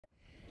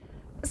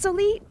So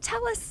Lee,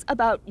 tell us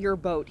about your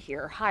boat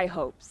here, High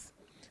Hopes.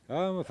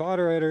 My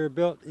father had her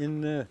built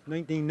in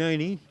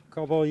 1990, a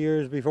couple of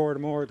years before the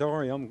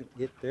moratorium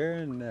hit there,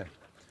 and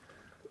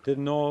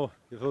didn't know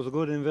if it was a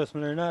good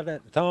investment or not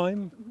at the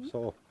time.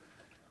 So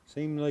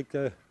seemed like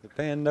it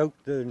panned out,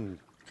 and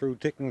through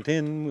thick and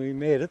thin we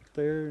made it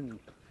there.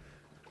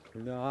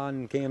 And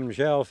on came the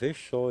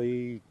shellfish, so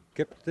he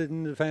kept it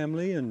in the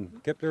family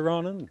and kept her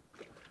running.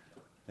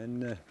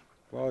 And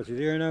well, she's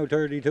here now,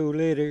 32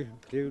 later,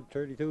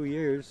 32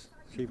 years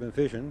she's been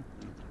fishing.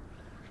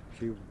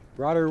 She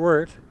brought her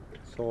worth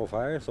so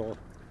far, so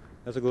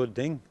that's a good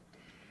thing.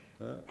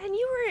 And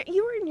you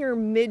were in your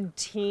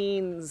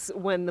mid-teens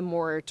when the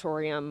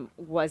moratorium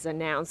was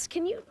announced.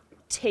 Can you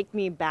take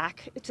me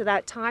back to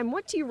that time?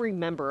 What do you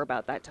remember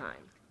about that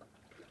time?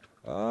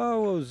 It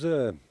was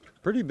a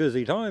pretty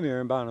busy time here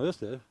in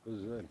Bonavista.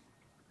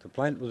 The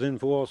plant was in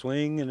full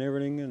swing and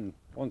everything, and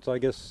once I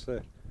guess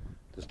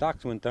the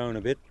stocks went down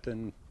a bit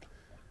and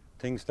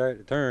things started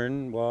to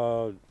turn,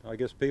 well, I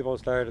guess people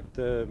started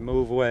to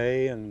move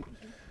away and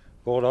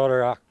go to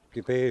other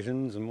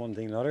occupations and one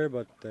thing and another,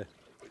 but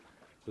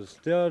there's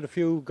still a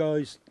few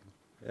guys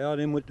out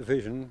in with the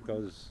fishing,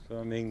 because,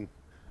 I mean,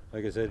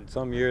 like I said,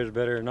 some years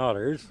better than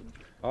others.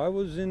 I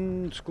was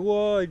in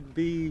school, I'd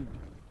be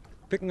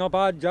picking up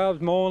odd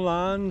jobs, mowing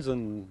lawns,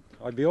 and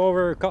I'd be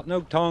over cutting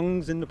out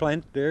tongues in the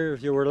plant there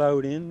if you were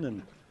allowed in,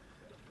 and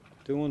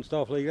doing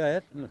stuff like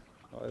that. And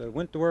I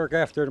went to work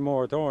after the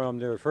moratorium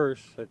there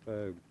first at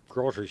a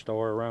grocery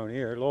store around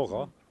here,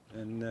 local,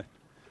 and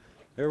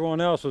everyone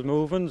else was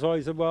moving, so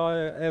I said, well,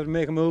 I have to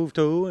make a move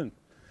too, and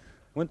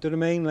went to the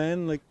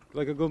mainland like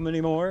a good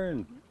many more,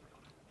 and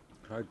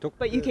I took.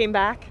 But you came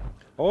back?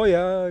 Oh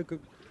yeah,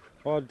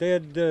 well,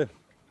 Dad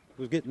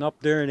was getting up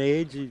there in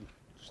age. He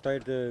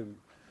started to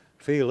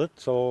feel it,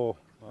 so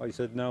I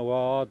said, now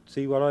I'll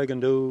see what I can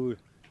do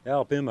to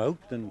help him out,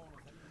 and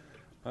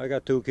I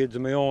got two kids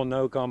of my own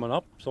now coming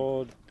up,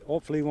 so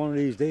hopefully one of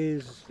these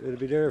days it'll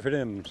be there for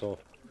them. So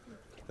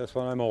that's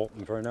what I'm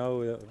hoping for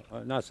now.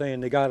 I'm not saying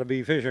they got to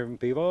be fishermen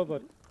people,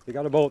 but they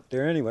got a boat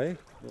there anyway.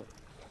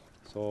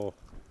 So.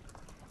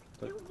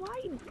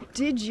 Why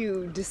did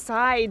you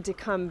decide to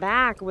come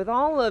back with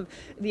all of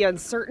the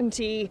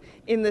uncertainty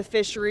in the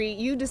fishery?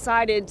 You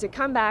decided to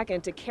come back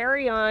and to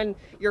carry on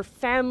your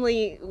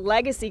family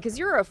legacy, because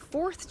you're a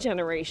fourth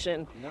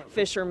generation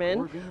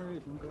fisherman.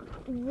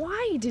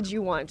 Why did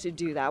you want to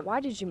do that? Why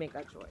did you make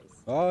that choice?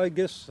 I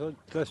guess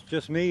that's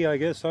just me. I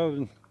guess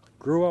I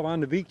grew up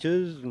on the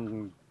beaches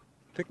and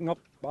picking up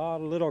all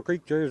the little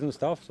creatures and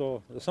stuff,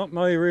 so it's something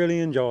I really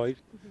enjoyed.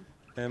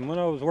 And when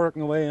I was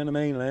working away on the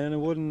mainland, it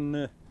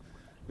wouldn't.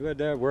 You had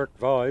that work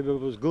vibe. It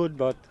was good,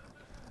 but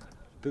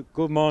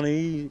good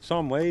money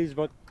some ways,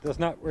 but that's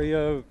not where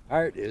your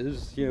heart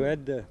is. You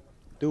had to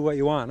do what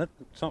you wanted,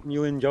 something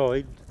you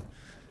enjoyed,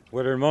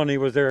 whether money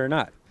was there or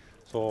not.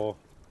 So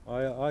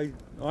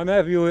I'm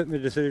happy with my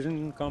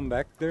decision. Come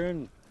back there,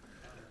 and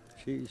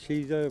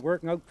she's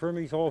working out for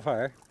me so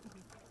far.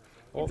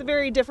 It's a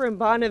very different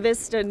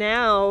Bonavista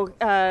now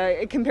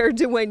compared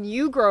to when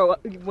you grew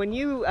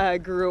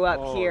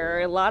up here.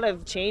 A lot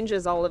of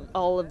changes,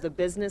 all of the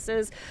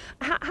businesses.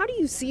 How do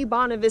you see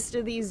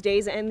Bonavista these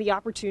days and the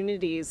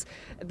opportunities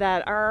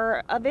that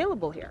are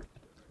available here?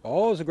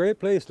 Oh, it's a great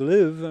place to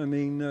live. I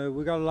mean,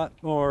 we got a lot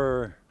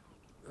more,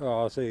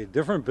 I'll say,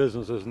 different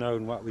businesses now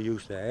than what we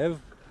used to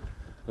have.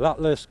 A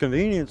lot less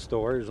convenience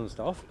stores and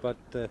stuff, but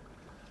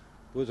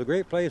it was a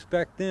great place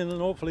back then, and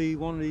hopefully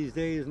one of these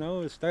days now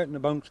it's starting to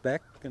bounce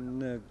back,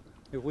 and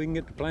if we can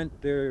get the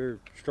plant there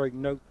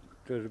straightened out,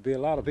 there'll be a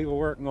lot of people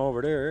working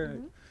over there.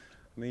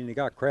 I mean, they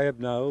got crab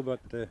now, but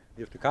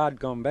if the cod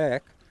come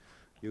back,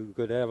 you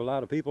could have a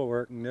lot of people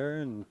working there,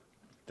 and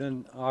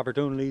then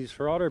opportunities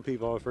for other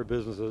people, for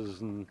businesses,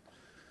 and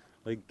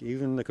like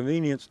even the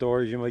convenience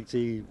stores you might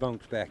see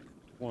bounce back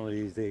one of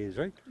these days,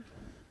 right?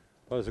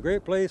 But it's a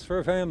great place for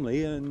a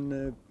family,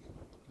 and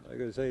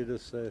like I say,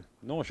 there's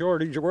no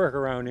shortage of work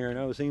around here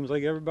now. It seems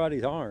like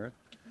everybody's hiring.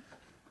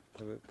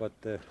 But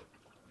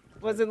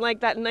wasn't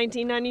like that in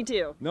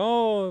 1992.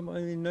 No,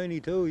 I mean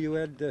 '92. You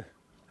had to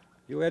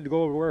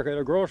go to work at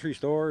a grocery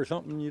store or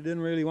something you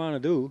didn't really want to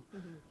do.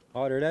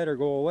 Either that or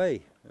go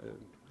away.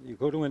 You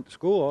could have went to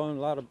school, and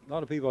a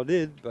lot of people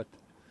did, but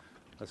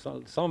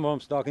some of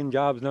them stuck in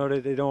jobs now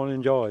that they don't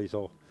enjoy.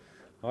 So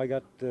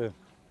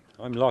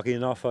I'm lucky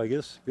enough, I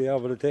guess, to be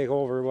able to take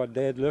over what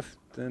Dad left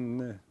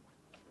and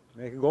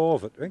make a go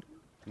of it, right?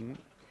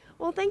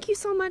 Well, thank you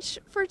so much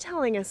for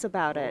telling us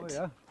about it.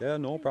 Oh, yeah,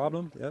 no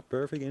problem. Yeah,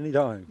 perfect,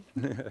 anytime.